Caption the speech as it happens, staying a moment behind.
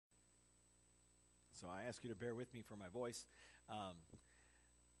so I ask you to bear with me for my voice. Um,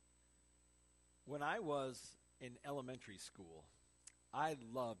 when I was in elementary school, I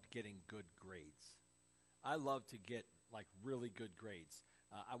loved getting good grades. I loved to get like really good grades.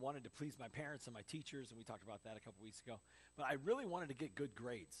 I wanted to please my parents and my teachers, and we talked about that a couple weeks ago. But I really wanted to get good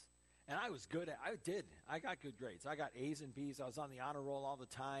grades, and I was good at. I did. I got good grades. I got A's and B's. I was on the honor roll all the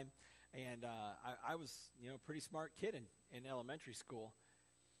time, and I was a pretty smart kid in elementary school.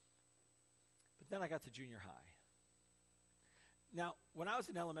 But then I got to junior high. Now, when I was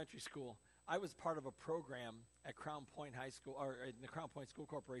in elementary school, I was part of a program at Crown Point High School, or in the Crown Point School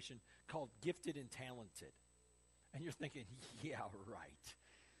Corporation, called Gifted and Talented. And you're thinking, yeah, right.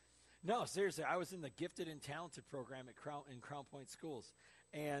 No, seriously, I was in the Gifted and Talented program in Crown Point Schools.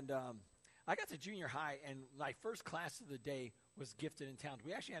 And I got to junior high, and my first class of the day was Gifted and Talented.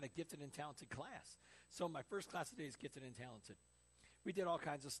 We actually had a Gifted and Talented class. So my first class of the day is Gifted and Talented. We did all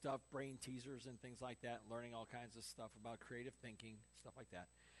kinds of stuff, brain teasers and things like that, learning all kinds of stuff about creative thinking, stuff like that.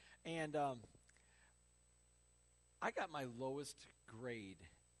 And I got my lowest grade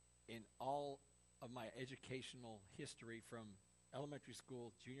in all of my educational history from elementary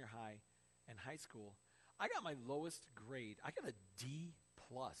school, junior high, and high school. I got my lowest grade. I got a D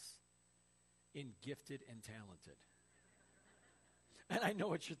plus in Gifted and Talented. And I know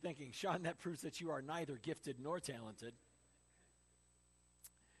what you're thinking. Sean, that proves that you are neither gifted nor talented.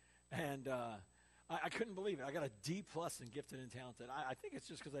 And I couldn't believe it. I got a D plus in Gifted and Talented. I think it's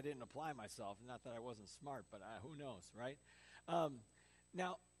just because I didn't apply myself. Not that I wasn't smart, but who knows, right?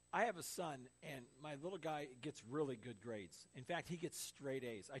 Now, I have a son, and my little guy gets really good grades. In fact, he gets straight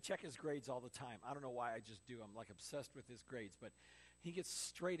A's. I check his grades all the time. I don't know why, I just do. I'm like obsessed with his grades, but he gets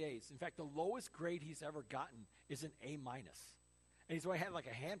straight A's. In fact, the lowest grade he's ever gotten is an A minus. And he's only had like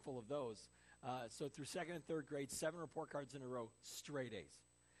a handful of those. So through second and third grade, 7 report cards in a row, straight A's.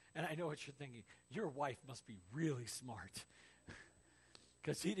 And I know what you're thinking. Your wife must be really smart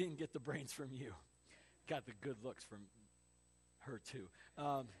because he didn't get the brains from you. Got the good looks from her, too.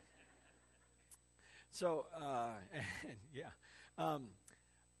 Yeah.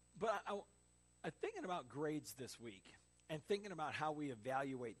 But I'm thinking about grades this week and thinking about how we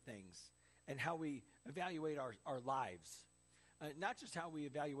evaluate things and how we evaluate our lives. Not just how we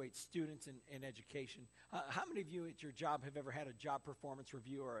evaluate students in education. How many of you at your job have ever had a job performance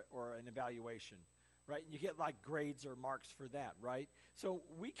review or an evaluation, right? And you get like grades or marks for that, right? So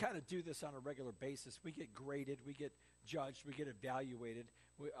we kind of do this on a regular basis. We get graded, we get judged, we get evaluated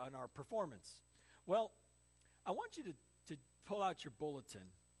on our performance. Well, I want you to pull out your bulletin.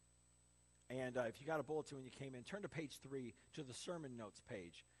 And if you got a bulletin when you came in, turn to page 3 to the sermon notes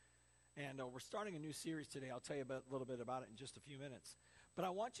page. And we're starting a new series today. I'll tell you a little bit about it in just a few minutes. But I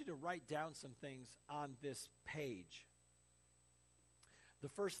want you to write down some things on this page. The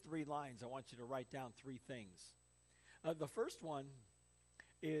first 3 lines, I want you to write down 3 things. The first one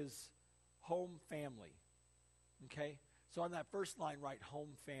is home family. Okay? So on that first line, write home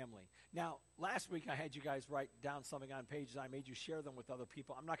family. Now, last week I had you guys write down something on pages. I made you share them with other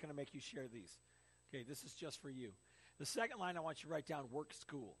people. I'm not going to make you share these. Okay, this is just for you. The second line, I want you to write down work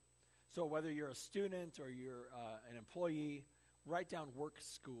school. So whether you're a student or you're an employee, write down work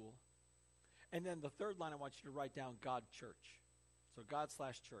school. And then the third line, I want you to write down God church. So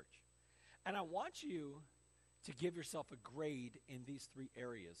God/church. And I want you to give yourself a grade in these 3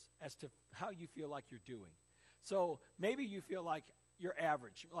 areas as to how you feel like you're doing. So maybe you feel like you're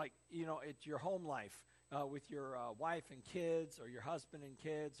average, like, it's your home life with your wife and kids or your husband and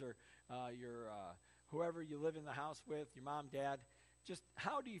kids or your whoever you live in the house with, your mom, dad. Just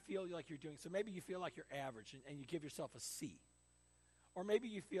how do you feel like you're doing? So maybe you feel like you're average and you give yourself a C. Or maybe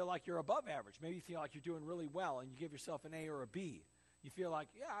you feel like you're above average. Maybe you feel like you're doing really well and you give yourself an A or a B. You feel like,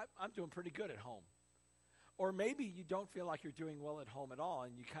 yeah, I'm doing pretty good at home. Or maybe you don't feel like you're doing well at home at all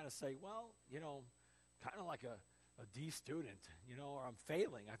and you kind of say, well, kind of like a D student, or I'm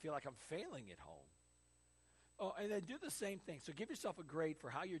failing. I feel like I'm failing at home. Oh, and then do the same thing. So give yourself a grade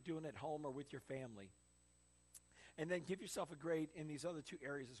for how you're doing at home or with your family. And then give yourself a grade in these other 2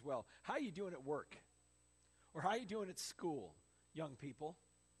 areas as well. How are you doing at work? Or how are you doing at school, young people?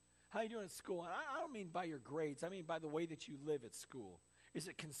 How are you doing at school? And I don't mean by your grades. I mean by the way that you live at school. Is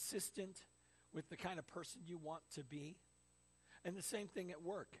it consistent with the kind of person you want to be? And the same thing at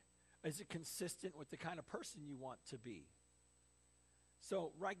work. Is it consistent with the kind of person you want to be?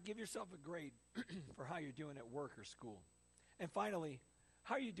 So, give yourself a grade for how you're doing at work or school. And finally,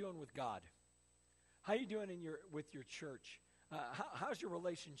 how are you doing with God? How are you doing with your church? How's your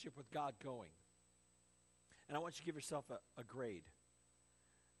relationship with God going? And I want you to give yourself a grade.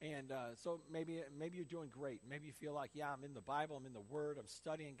 And so maybe you're doing great. Maybe you feel like, yeah, I'm in the Bible, I'm in the Word, I'm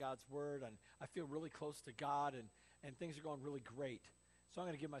studying God's Word, and I feel really close to God, and things are going really great. So I'm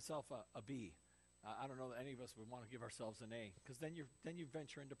going to give myself a B. I don't know that any of us would want to give ourselves an A, because then you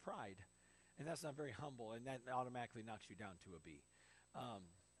venture into pride, and that's not very humble, and that automatically knocks you down to a B.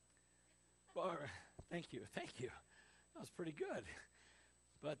 Thank you. That was pretty good.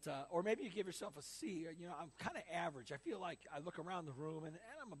 But or maybe you give yourself a C. I'm kind of average. I feel like I look around the room, and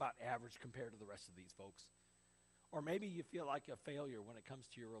I'm about average compared to the rest of these folks. Or maybe you feel like a failure when it comes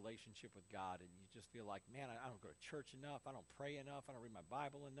to your relationship with God, and you just feel like, man, I don't go to church enough. I don't pray enough. I don't read my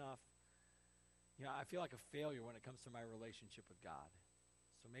Bible enough. I feel like a failure when it comes to my relationship with God.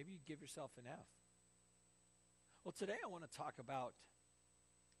 So maybe you give yourself an F. Well, today I want to talk about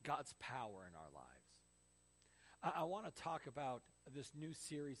God's power in our lives. I want to talk about this new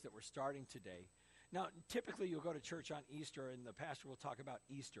series that we're starting today. Now, typically you'll go to church on Easter, and the pastor will talk about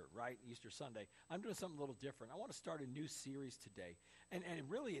Easter, right? Easter Sunday. I'm doing something a little different. I want to start a new series today. And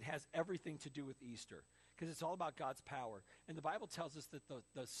really it has everything to do with Easter, because it's all about God's power. And the Bible tells us that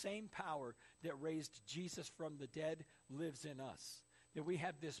the same power that raised Jesus from the dead lives in us. That we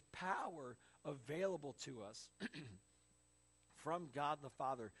have this power available to us from God the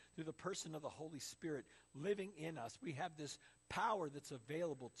Father, through the person of the Holy Spirit living in us. We have this power that's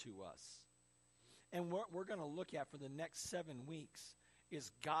available to us. And what we're going to look at for the next 7 weeks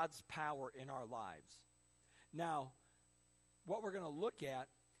is God's power in our lives. Now, what we're going to look at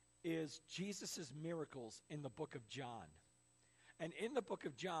is Jesus' miracles in the book of John. And in the book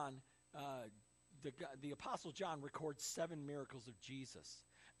of John, the Apostle John records 7 miracles of Jesus.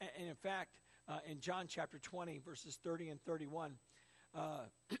 And in fact, in John chapter 20, verses 30 and 31,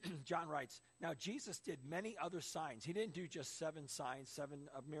 John writes, "Now Jesus did many other signs." He didn't do just 7 signs, 7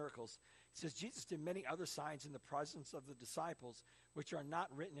 miracles. He says, Jesus did many other signs in the presence of the disciples, which are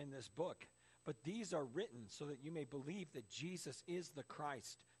not written in this book. But these are written so that you may believe that Jesus is the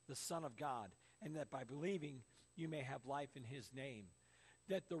Christ, the Son of God, and that by believing you may have life in his name.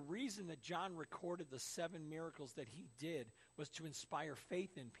 That the reason that John recorded the 7 miracles that he did was to inspire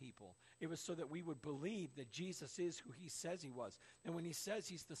faith in people. It was so that we would believe that Jesus is who he says he was. And when he says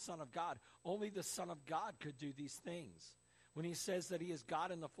he's the Son of God, only the Son of God could do these things. When he says that he is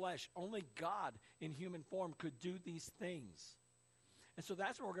God in the flesh, only God in human form could do these things. And so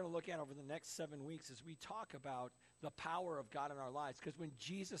that's what we're going to look at over the next 7 weeks as we talk about the power of God in our lives. Because when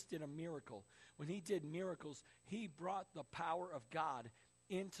Jesus did a miracle, when he did miracles, he brought the power of God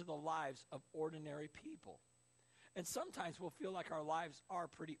into the lives of ordinary people. And sometimes we'll feel like our lives are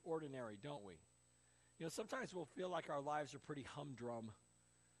pretty ordinary, don't we? Sometimes we'll feel like our lives are pretty humdrum,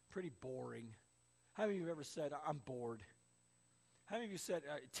 pretty boring. How many of you have ever said, I'm bored? How many of you said,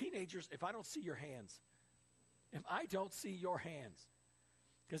 teenagers, if I don't see your hands, if I don't see your hands,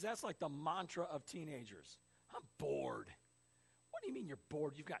 because that's like the mantra of teenagers. I'm bored. What do you mean you're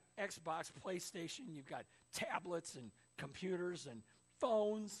bored? You've got Xbox, PlayStation, you've got tablets and computers and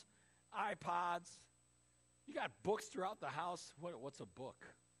phones, iPods. You got books throughout the house. What's a book?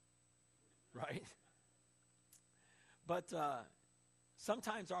 Right? But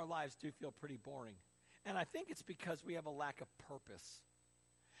sometimes our lives do feel pretty boring. And I think it's because we have a lack of purpose.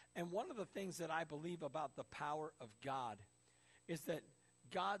 And one of the things that I believe about the power of God is that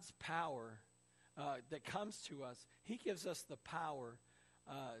God's power that comes to us, he gives us the power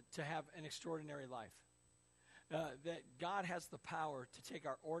to have an extraordinary life. That God has the power to take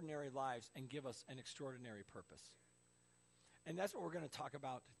our ordinary lives and give us an extraordinary purpose. And that's what we're going to talk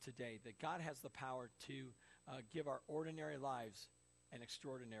about today, that God has the power to give our ordinary lives an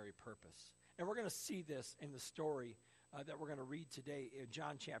extraordinary purpose. And we're going to see this in the story that we're going to read today in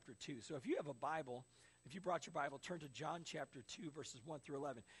John chapter 2. So if you have a Bible, if you brought your Bible, turn to John chapter 2, verses 1 through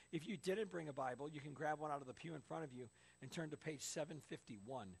 11. If you didn't bring a Bible, you can grab one out of the pew in front of you and turn to page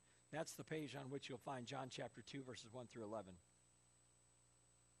 751. That's the page on which you'll find John chapter 2, verses 1 through 11.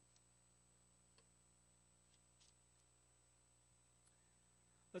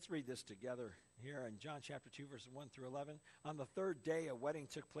 Let's read this together here in John chapter 2, verses 1 through 11. On the 3rd day, a wedding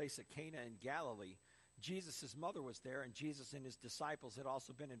took place at Cana in Galilee. Jesus' mother was there, and Jesus and his disciples had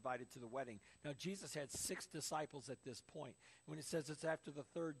also been invited to the wedding. Now, Jesus had 6 disciples at this point. When it says it's after the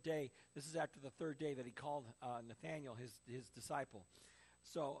 3rd day, this is after the 3rd day that he called Nathanael, his disciple.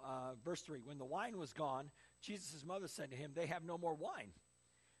 So, verse 3, when the wine was gone, Jesus' mother said to him, "They have no more wine."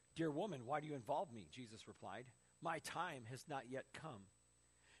 "Dear woman, why do you involve me?" Jesus replied. "My time has not yet come."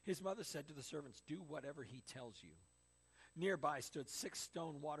 His mother said to the servants, "Do whatever he tells you." Nearby stood 6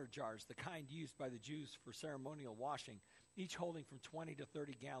 stone water jars, the kind used by the Jews for ceremonial washing, each holding from 20 to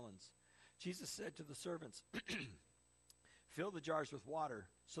 30 gallons. Jesus said to the servants, fill the jars with water,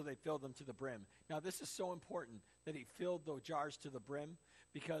 so they filled them to the brim. Now, this is so important that he filled the jars to the brim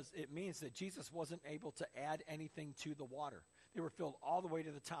because it means that Jesus wasn't able to add anything to the water. They were filled all the way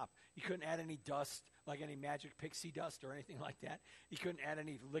to the top. He couldn't add any dust, like any magic pixie dust or anything like that. He couldn't add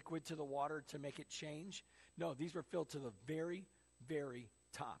any liquid to the water to make it change. No, these were filled to the very, very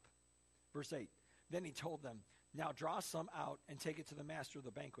top. Verse 8, then he told them, now draw some out and take it to the master of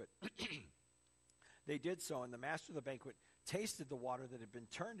the banquet. They did so, and the master of the banquet tasted the water that had been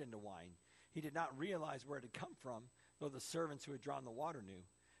turned into wine. He did not realize where it had come from, though the servants who had drawn the water knew.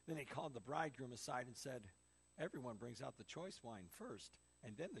 Then he called the bridegroom aside and said, everyone brings out the choice wine first,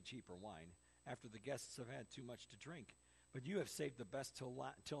 and then the cheaper wine, after the guests have had too much to drink. But you have saved the best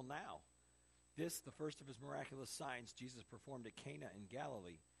till now. This, the first of his miraculous signs, Jesus performed at Cana in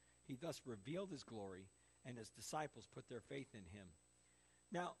Galilee. He thus revealed his glory, and his disciples put their faith in him.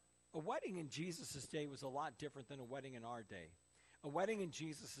 Now, a wedding in Jesus' day was a lot different than a wedding in our day. A wedding in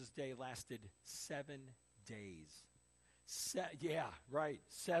Jesus' day lasted 7 days.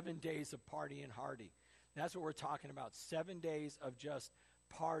 7 days of party and hardy. That's what we're talking about. 7 days of just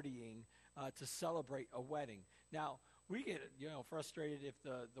partying to celebrate a wedding. Now, we get frustrated if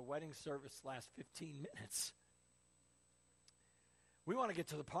the wedding service lasts 15 minutes. We want to get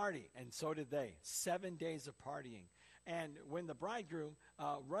to the party, and so did they. 7 days of partying. And when the bridegroom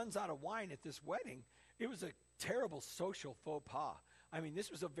runs out of wine at this wedding, it was a terrible social faux pas. I mean,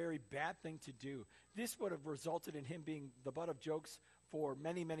 this was a very bad thing to do. This would have resulted in him being the butt of jokes for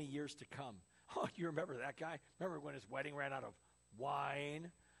many, many years to come. Oh, you remember that guy? Remember when his wedding ran out of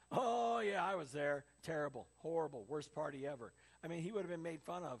wine? Oh, yeah, I was there. Terrible, horrible, worst party ever. I mean, he would have been made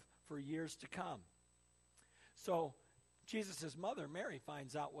fun of for years to come. So Jesus' mother, Mary,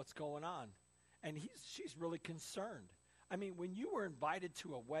 finds out what's going on, and she's really concerned. I mean, when you were invited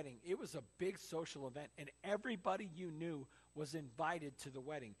to a wedding, it was a big social event, and everybody you knew was invited to the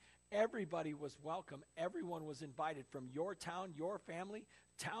wedding. Everybody was welcome. Everyone was invited from your town, your family,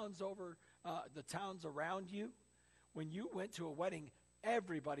 towns over, the towns around you. When you went to a wedding,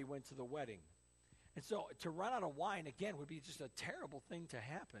 everybody went to the wedding. And so to run out of wine, again, would be just a terrible thing to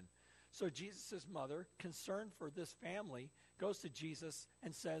happen. So Jesus' mother, concerned for this family, goes to Jesus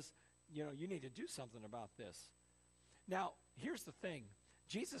and says, you need to do something about this. Now, here's the thing.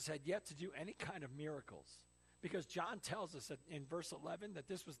 Jesus had yet to do any kind of miracles because John tells us that in verse 11 that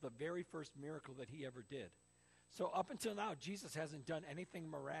this was the very first miracle that he ever did. So up until now, Jesus hasn't done anything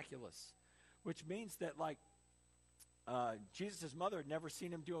miraculous, which means that Jesus' mother had never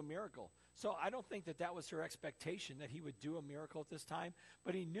seen him do a miracle. So I don't think that was her expectation that he would do a miracle at this time,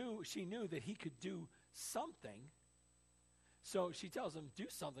 but she knew that he could do something. So she tells him, do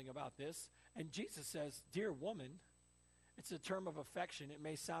something about this. And Jesus says, dear woman, it's a term of affection. It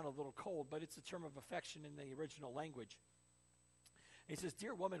may sound a little cold, but it's a term of affection in the original language. He says,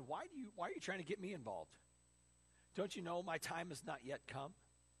 dear woman, why are you trying to get me involved? Don't you know my time has not yet come?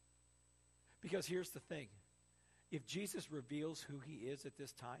 Because here's the thing. If Jesus reveals who he is at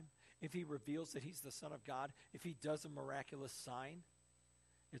this time, if he reveals that he's the Son of God, if he does a miraculous sign,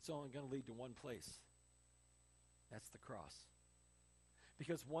 it's only going to lead to one place. That's the cross.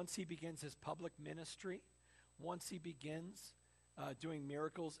 Because once he begins his public ministry, once he begins doing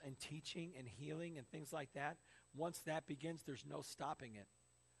miracles and teaching and healing and things like that, once that begins, there's no stopping it.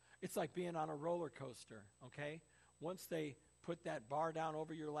 It's like being on a roller coaster, okay? Once they put that bar down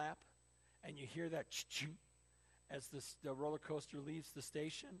over your lap and you hear that ch-ching as the roller coaster leaves the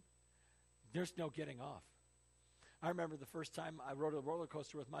station, there's no getting off. I remember the first time I rode a roller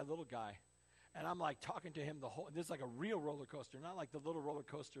coaster with my little guy, and I'm like talking to him this is like a real roller coaster, not like the little roller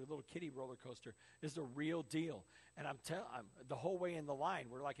coaster, little kiddie roller coaster. This is a real deal. And I'm the whole way in the line,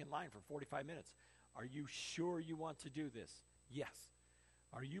 we're like in line for 45 minutes. Are you sure you want to do this? Yes.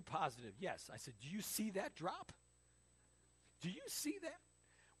 Are you positive? Yes. I said, do you see that drop? Do you see that?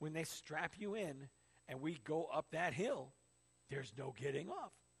 When they strap you in and we go up that hill, there's no getting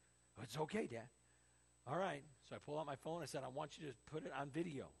off. Oh, it's okay, Dad. All right. So I pull out my phone. I said, I want you to put it on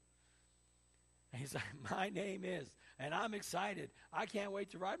video. And he's like, my name is, and I'm excited. I can't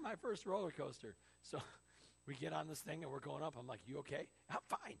wait to ride my first roller coaster. So we get on this thing and we're going up. I'm like, you okay? I'm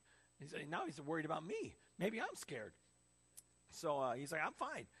fine. Now he's worried about me. Maybe I'm scared. So he's like, I'm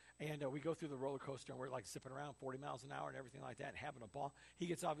fine. And we go through the roller coaster and we're like zipping around 40 miles an hour and everything like that, and having a ball. He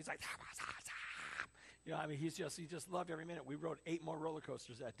gets off. He's like, he just loved every minute. We rode 8 more roller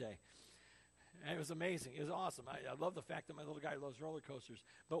coasters that day. And it was amazing. It was awesome. I love the fact that my little guy loves roller coasters.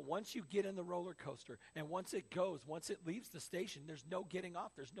 But once you get in the roller coaster and once it leaves the station, there's no getting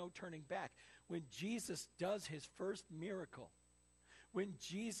off. There's no turning back. When Jesus does his first miracle, When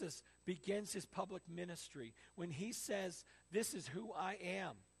Jesus begins his public ministry, when he says, "This is who I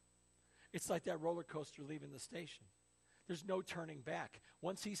am," it's like that roller coaster leaving the station. There's no turning back.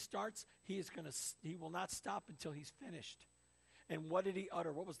 Once he starts, he will not stop until he's finished. And what did he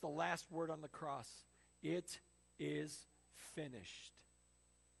utter? What was the last word on the cross? It is finished.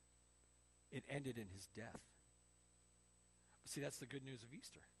 It ended in his death. But see, that's the good news of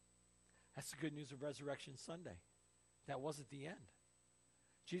Easter. That's the good news of Resurrection Sunday. That wasn't the end.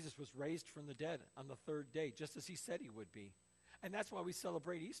 Jesus was raised from the dead on the third day, just as he said he would be. And that's why we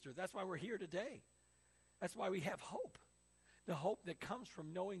celebrate Easter. That's why we're here today. That's why we have hope. The hope that comes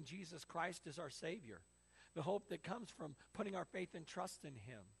from knowing Jesus Christ as our Savior. The hope that comes from putting our faith and trust in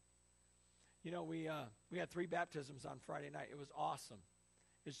him. You know, we had 3 baptisms on Friday night. It was awesome.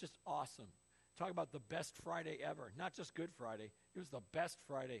 It's just awesome. Talk about the best Friday ever. Not just Good Friday. It was the best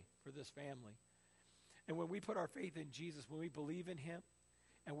Friday for this family. And when we put our faith in Jesus, when we believe in him,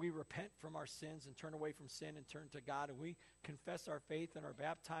 and we repent from our sins and turn away from sin and turn to God, and we confess our faith and are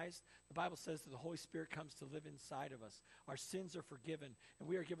baptized, the Bible says that the Holy Spirit comes to live inside of us. Our sins are forgiven, and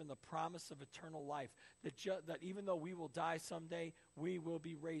we are given the promise of eternal life, that even though we will die someday, we will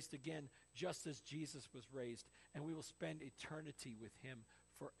be raised again, just as Jesus was raised, and we will spend eternity with him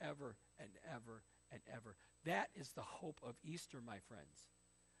forever and ever and ever. That is the hope of Easter, my friends.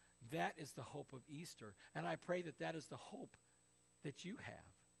 That is the hope of Easter, and I pray that that is the hope that you have.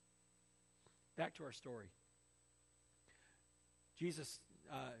 Back to our story. Jesus'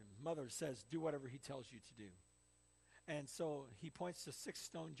 mother says, do whatever he tells you to do. And so he points to 6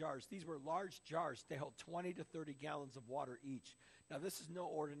 stone jars. These were large jars. They held 20 to 30 gallons of water each. Now, this is no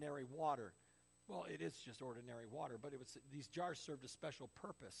ordinary water. Well, it is just ordinary water, but these jars served a special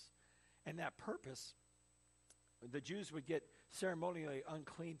purpose. And that purpose, the Jews would get ceremonially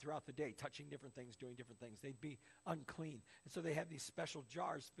unclean throughout the day, touching different things, doing different things. They'd be unclean. And so they had these special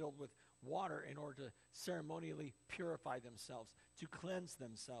jars filled with water in order to ceremonially purify themselves, to cleanse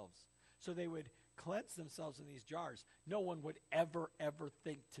themselves. So they would cleanse themselves in these jars. No one would ever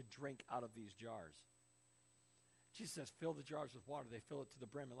think to drink out of these jars. Jesus says, fill the jars with water. They fill it to the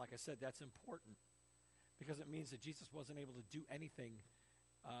brim. And like I said, that's important because it means that Jesus wasn't able to do anything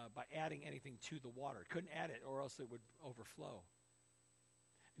by adding anything to the water. Couldn't add it or else it would overflow.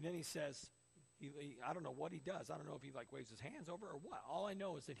 And then he says, I don't know what he does. I don't know if he waves his hands over or what. All I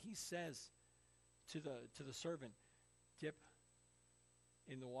know is that he says to the servant, dip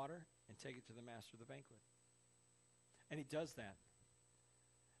in the water and take it to the master of the banquet. And he does that.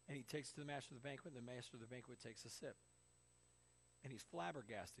 And he takes it to the master of the banquet, and the master of the banquet takes a sip. And he's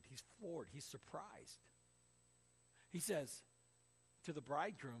flabbergasted. He's floored. He's surprised. He says to the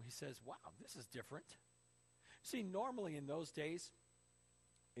bridegroom, he says, wow, this is different. See, normally in those days,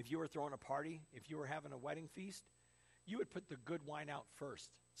 if you were throwing a party, if you were having a wedding feast, you would put the good wine out first.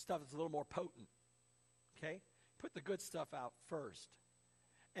 Stuff that's a little more potent. Okay? Put the good stuff out first.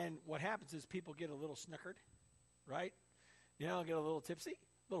 And what happens is people get a little snickered, right? You know, get a little tipsy,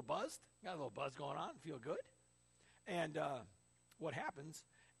 a little buzzed. Got a little buzz going on, feel good. And what happens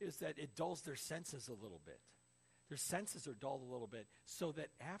is that it dulls their senses a little bit. Their senses are dulled a little bit so that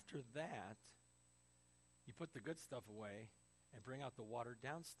after that, you put the good stuff away and bring out the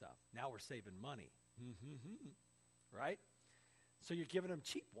watered-down stuff. Now we're saving money. Right? So you're giving them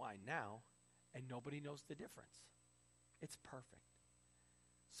cheap wine now, and nobody knows the difference. It's perfect.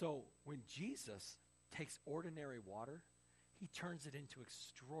 So when Jesus takes ordinary water, he turns it into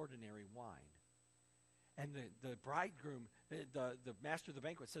extraordinary wine. And the bridegroom, the master of the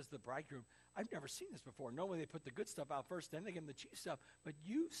banquet says to the bridegroom, I've never seen this before. Normally they put the good stuff out first, then they give them the cheap stuff. But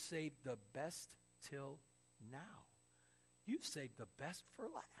you've saved the best till now. You've saved the best for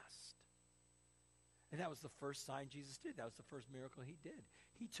last. And that was the first sign Jesus did. That was the first miracle he did.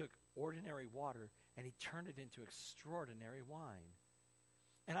 He took ordinary water and he turned it into extraordinary wine.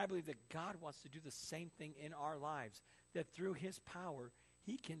 And I believe that God wants to do the same thing in our lives, that through his power,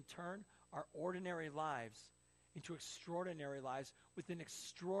 he can turn our ordinary lives into extraordinary lives with an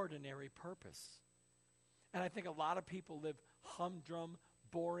extraordinary purpose. And I think a lot of people live humdrum,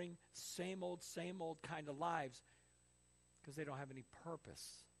 boring, same old kind of lives because they don't have any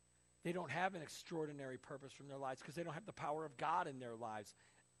purpose. They don't have an extraordinary purpose from their lives because they don't have the power of God in their lives.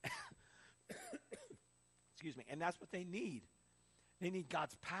 Excuse me. And that's what they need. They need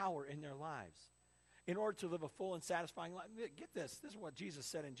God's power in their lives in order to live a full and satisfying life. Get this. This is what Jesus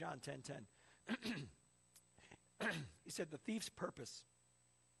said in John 10:10. He said, the thief's purpose,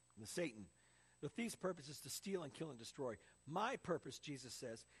 Satan, the thief's purpose is to steal and kill and destroy. My purpose, Jesus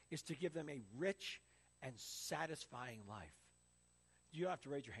says, is to give them a rich and satisfying life. You don't have to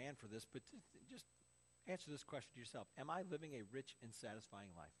raise your hand for this, but just Answer this question to yourself. Am I living a rich and satisfying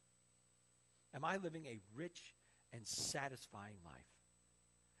life? Am I living a rich and satisfying life?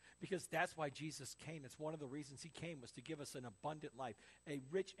 Because that's why Jesus came. It's one of the reasons he came, was to give us an abundant life, a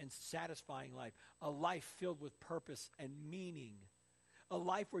rich and satisfying life, a life filled with purpose and meaning, a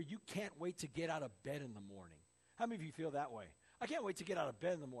life where you can't wait to get out of bed in the morning. How many of you feel that way? I can't wait to get out of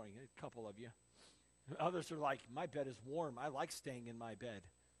bed in the morning. A couple of you. Others are like, my bed is warm. I like staying in my bed.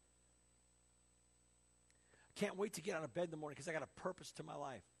 Can't wait to get out of bed in the morning because I got a purpose to my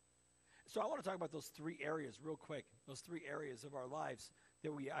life. So I want to talk about those three areas real quick, those three areas of our lives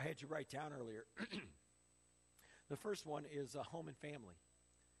that I had you write down earlier. The first one is home and family.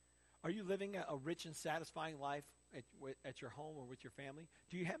 Are you living a rich and satisfying life at your home or with your family?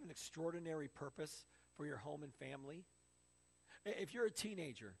 Do you have an extraordinary purpose for your home and family? If you're a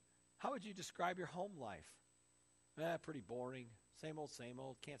teenager, how would you describe your home life? Pretty boring. Same old, same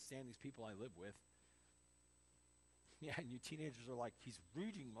old. Can't stand these people I live with. Yeah, and you teenagers are like, he's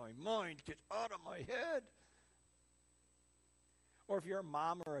reading my mind. Get out of my head. Or if you're a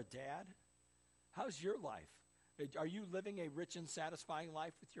mom or a dad, how's your life? Are you living a rich and satisfying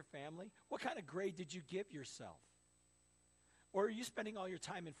life with your family? What kind of grade did you give yourself? Or are you spending all your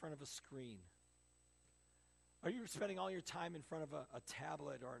time in front of a screen? Are you spending all your time in front of a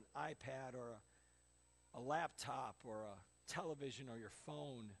tablet or an iPad or a laptop or a television or your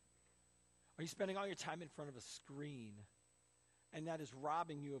phone? Are you spending all your time in front of a screen? And that is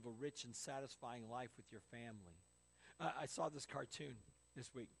robbing you of a rich and satisfying life with your family. I saw this cartoon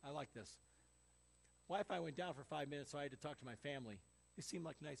this week. I like this. Wi-Fi went down for 5 minutes, so I had to talk to my family. They seem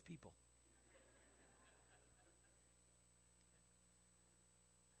like nice people.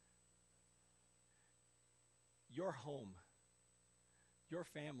 Your home, your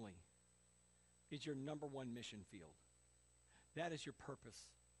family, is your number one mission field. That is your purpose.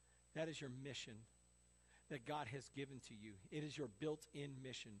 That is your mission that God has given to you. It is your built-in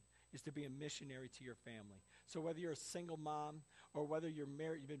mission, is to be a missionary to your family. So whether you're a single mom or whether you've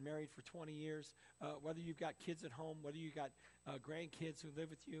been married for 20 years, whether you've got kids at home, whether you've got grandkids who live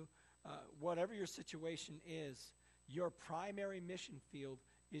with you, whatever your situation is, your primary mission field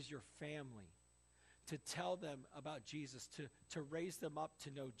is your family. To tell them about Jesus, to raise them up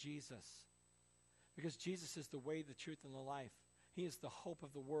to know Jesus. Because Jesus is the way, the truth, and the life. He is the hope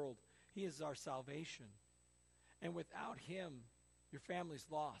of the world. He is our salvation. And without him, your family's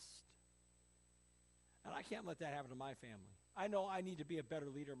lost. And I can't let that happen to my family. I know I need to be a better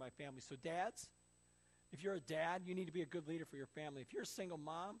leader of my family. So dads, if you're a dad, you need to be a good leader for your family. If you're a single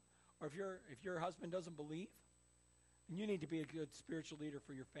mom, or if your husband doesn't believe, then you need to be a good spiritual leader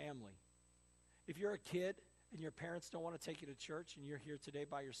for your family. If you're a kid and your parents don't want to take you to church and you're here today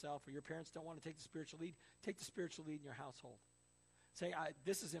by yourself, or your parents don't want to take the spiritual lead, take the spiritual lead in your household. Say,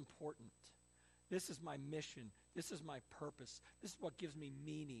 this is important. This is my mission. This is my purpose. This is what gives me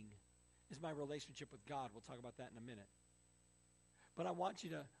meaning, is my relationship with God. We'll talk about that in a minute. But I want you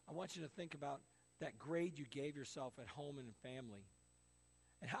to think about that grade you gave yourself at home and in family.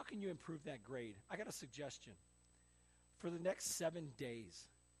 And how can you improve that grade? I got a suggestion. For the next 7 days,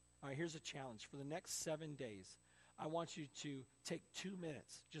 all right, here's a challenge. For the next 7 days, I want you to take 2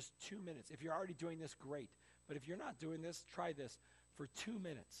 minutes, just 2 minutes. If you're already doing this, great. But if you're not doing this, try this. For 2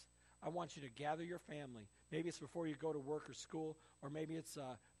 minutes, I want you to gather your family. Maybe it's before you go to work or school, or maybe it's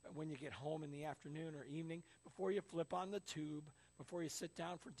when you get home in the afternoon or evening, before you flip on the tube, before you sit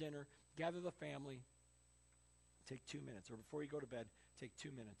down for dinner, gather the family, take 2 minutes. Or before you go to bed, take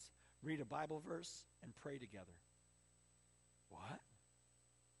 2 minutes. Read a Bible verse and pray together. What?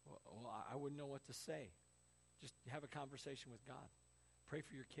 Well, I wouldn't know what to say. Just have a conversation with God. Pray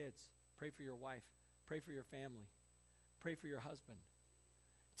for your kids. Pray for your wife. Pray for your family. Pray for your husband.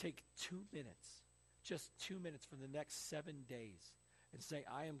 Take 2 minutes, just 2 minutes for the next 7 days, and say,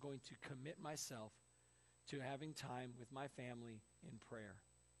 I am going to commit myself to having time with my family in prayer.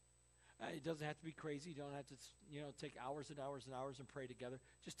 It doesn't have to be crazy. You don't have to, take hours and hours and hours and pray together.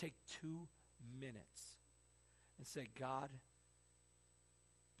 Just take 2 minutes and say, God,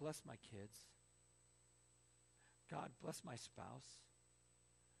 bless my kids. God, bless my spouse.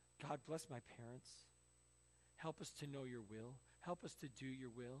 God, bless my parents. Help us to know your will. Help us to do your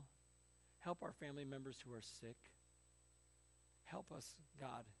will. Help our family members who are sick. Help us,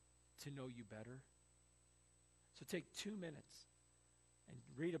 God, to know you better. So take 2 minutes and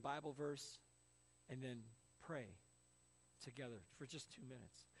read a Bible verse and then pray together for just 2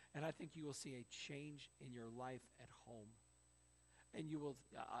 minutes. And I think you will see a change in your life at home. And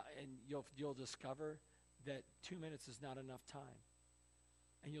you'll discover that 2 minutes is not enough time.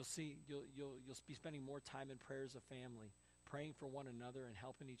 And you'll be spending more time in prayer as a family, praying for one another and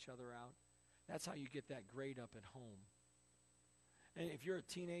helping each other out. That's how you get that grade up at home. And if you're a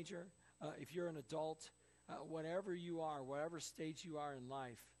teenager, if you're an adult, whatever you are, whatever stage you are in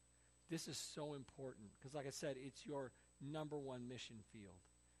life, this is so important. Because like I said, it's your number one mission field,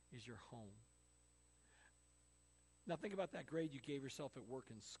 is your home. Now think about that grade you gave yourself at work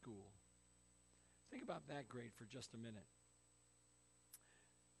and school. Think about that grade for just a minute.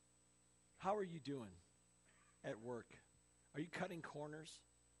 How are you doing at work? Are you cutting corners?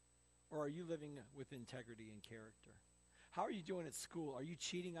 Or are you living with integrity and character? How are you doing at school? Are you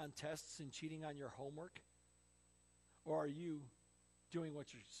cheating on tests and cheating on your homework? Or are you doing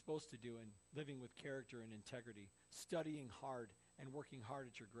what you're supposed to do and living with character and integrity, studying hard and working hard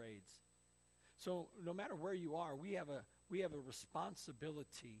at your grades? So no matter where you are, we have a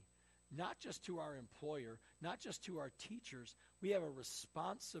responsibility, not just to our employer, not just to our teachers. We have a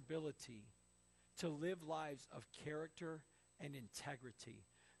responsibility to live lives of character and integrity.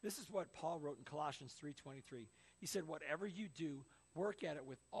 This is what Paul wrote in Colossians 3:23. He said, whatever you do, work at it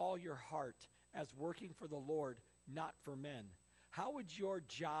with all your heart as working for the Lord, not for men. How would your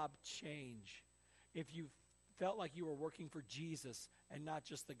job change if you felt like you were working for Jesus and not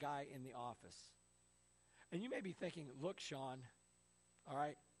just the guy in the office? And you may be thinking, look, Sean, all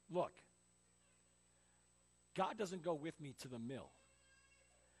right, look. God doesn't go with me to the mill.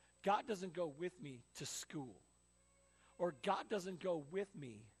 God doesn't go with me to school. Or God doesn't go with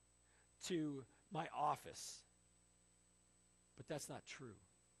me to my office. But that's not true.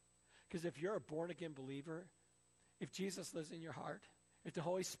 Because if you're a born-again believer, if Jesus lives in your heart, if the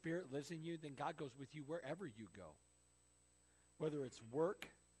Holy Spirit lives in you, then God goes with you wherever you go. Whether it's work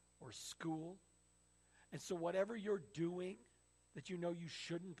or school. And so whatever you're doing that you know you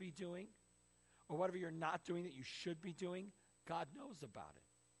shouldn't be doing, or whatever you're not doing that you should be doing, God knows about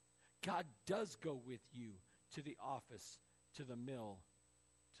it. God does go with you to the office, to the mill,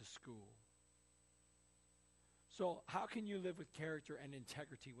 to school. So how can you live with character and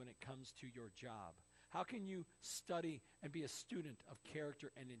integrity when it comes to your job? How can you study and be a student of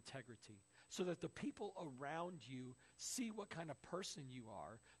character and integrity so that the people around you see what kind of person you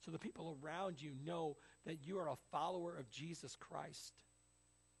are, so the people around you know that you are a follower of Jesus Christ?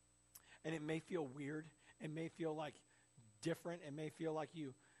 And it may feel weird. It may feel like different. It may feel like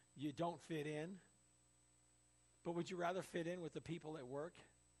you don't fit in. But would you rather fit in with the people at work?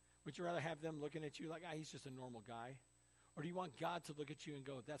 Would you rather have them looking at you like, he's just a normal guy? Or do you want God to look at you and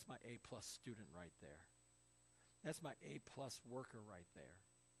go, that's my A-plus student right there. That's my A-plus worker right there.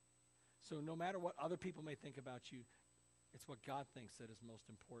 So no matter what other people may think about you, it's what God thinks that is most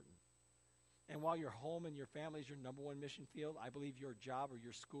important. And while your home and your family is your number one mission field, I believe your job or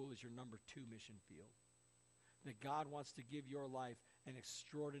your school is your number two mission field. That God wants to give your life an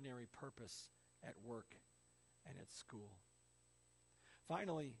extraordinary purpose at work and at school.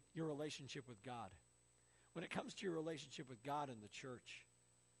 Finally, your relationship with God. When it comes to your relationship with God and the church,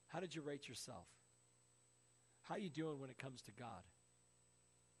 how did you rate yourself? How are you doing when it comes to God?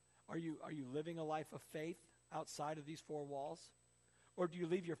 Are you living a life of faith outside of these four walls? Or do you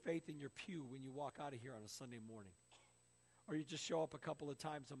leave your faith in your pew when you walk out of here on a Sunday morning? Or you just show up a couple of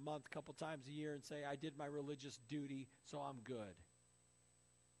times a month, a couple of times a year and say, I did my religious duty, so I'm good?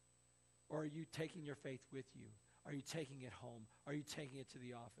 Or are you taking your faith with you? Are you taking it home? Are you taking it to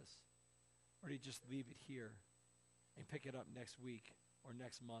the office? Or do you just leave it here and pick it up next week or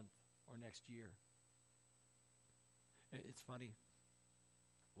next month or next year? It's funny.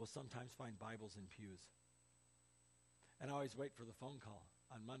 We'll sometimes find Bibles in pews. And I always wait for the phone call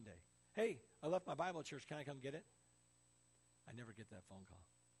on Monday. Hey, I left my Bible at church. Can I come get it? I never get that phone call.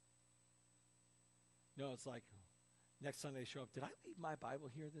 No, it's like next Sunday they show up. Did I leave my Bible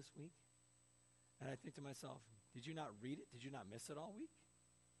here this week? And I think to myself, did you not read it? Did you not miss it all week?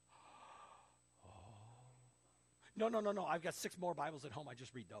 Oh. No. I've got 6 more Bibles at home. I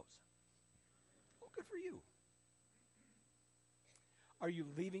just read those. Well, good for you. Are you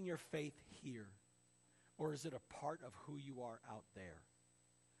leaving your faith here? Or is it a part of who you are out there?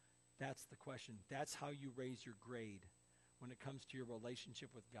 That's the question. That's how you raise your grade when it comes to your relationship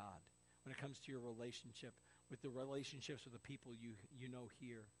with God, when it comes to your relationship with the relationships with the people you know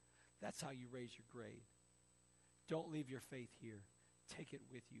here. That's how you raise your grade. Don't leave your faith here. Take it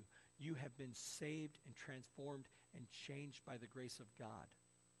with you. You have been saved and transformed and changed by the grace of God.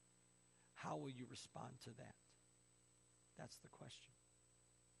 How will you respond to that? That's the question.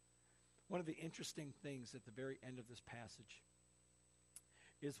 One of the interesting things at the very end of this passage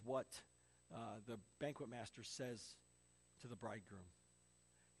is what the banquet master says to the bridegroom.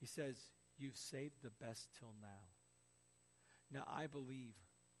 He says, you've saved the best till now. Now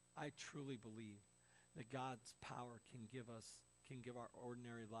I truly believe that God's power can can give our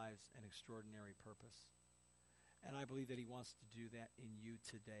ordinary lives an extraordinary purpose. And I believe that he wants to do that in you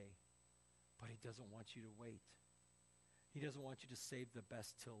today. But he doesn't want you to wait. He doesn't want you to save the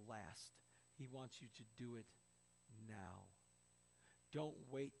best till last. He wants you to do it now. Don't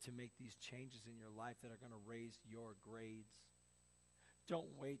wait to make these changes in your life that are going to raise your grades. Don't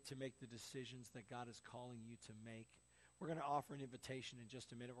wait to make the decisions that God is calling you to make. We're going to offer an invitation in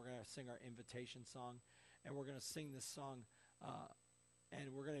just a minute. We're going to sing our invitation song, and we're going to sing this song,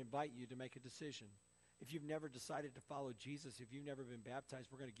 and we're going to invite you to make a decision. If you've never decided to follow Jesus, if you've never been baptized,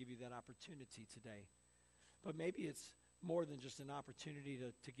 we're going to give you that opportunity today. But maybe it's more than just an opportunity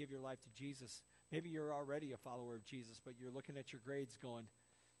to give your life to Jesus. Maybe you're already a follower of Jesus, but you're looking at your grades going,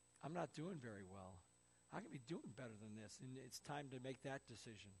 I'm not doing very well. I can be doing better than this. And it's time to make that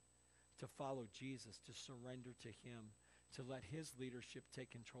decision, to follow Jesus, to surrender to him, to let his leadership take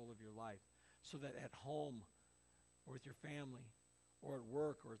control of your life, so that at home or with your family or at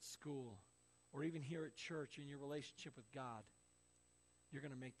work or at school or even here at church in your relationship with God, you're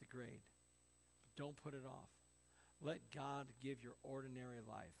going to make the grade. But don't put it off. Let God give your ordinary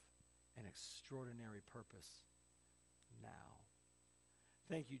life an extraordinary purpose now.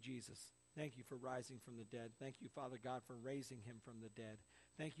 Thank you, Jesus. Thank you for rising from the dead. Thank you, Father God, for raising him from the dead.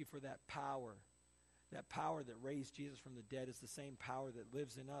 Thank you for that power. That power that raised Jesus from the dead is the same power that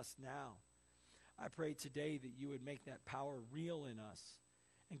lives in us now. I pray today that you would make that power real in us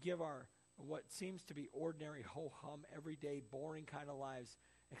and give our what seems to be ordinary, ho-hum, everyday, boring kind of lives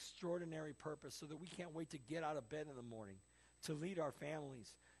extraordinary purpose, so that we can't wait to get out of bed in the morning, to lead our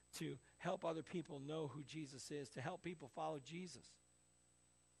families, to help other people know who Jesus is, to help people follow Jesus.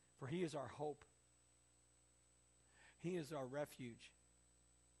 For he is our hope. He is our refuge.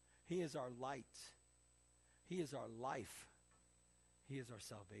 He is our light. He is our life. He is our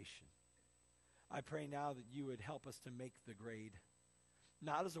salvation. I pray now that you would help us to make the grade,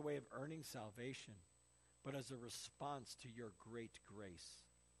 not as a way of earning salvation, but as a response to your great grace.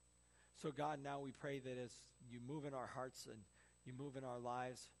 So God, now we pray that as you move in our hearts and you move in our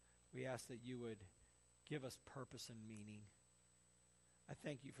lives, we ask that you would give us purpose and meaning. I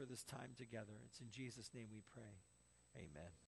thank you for this time together. It's in Jesus' name we pray. Amen.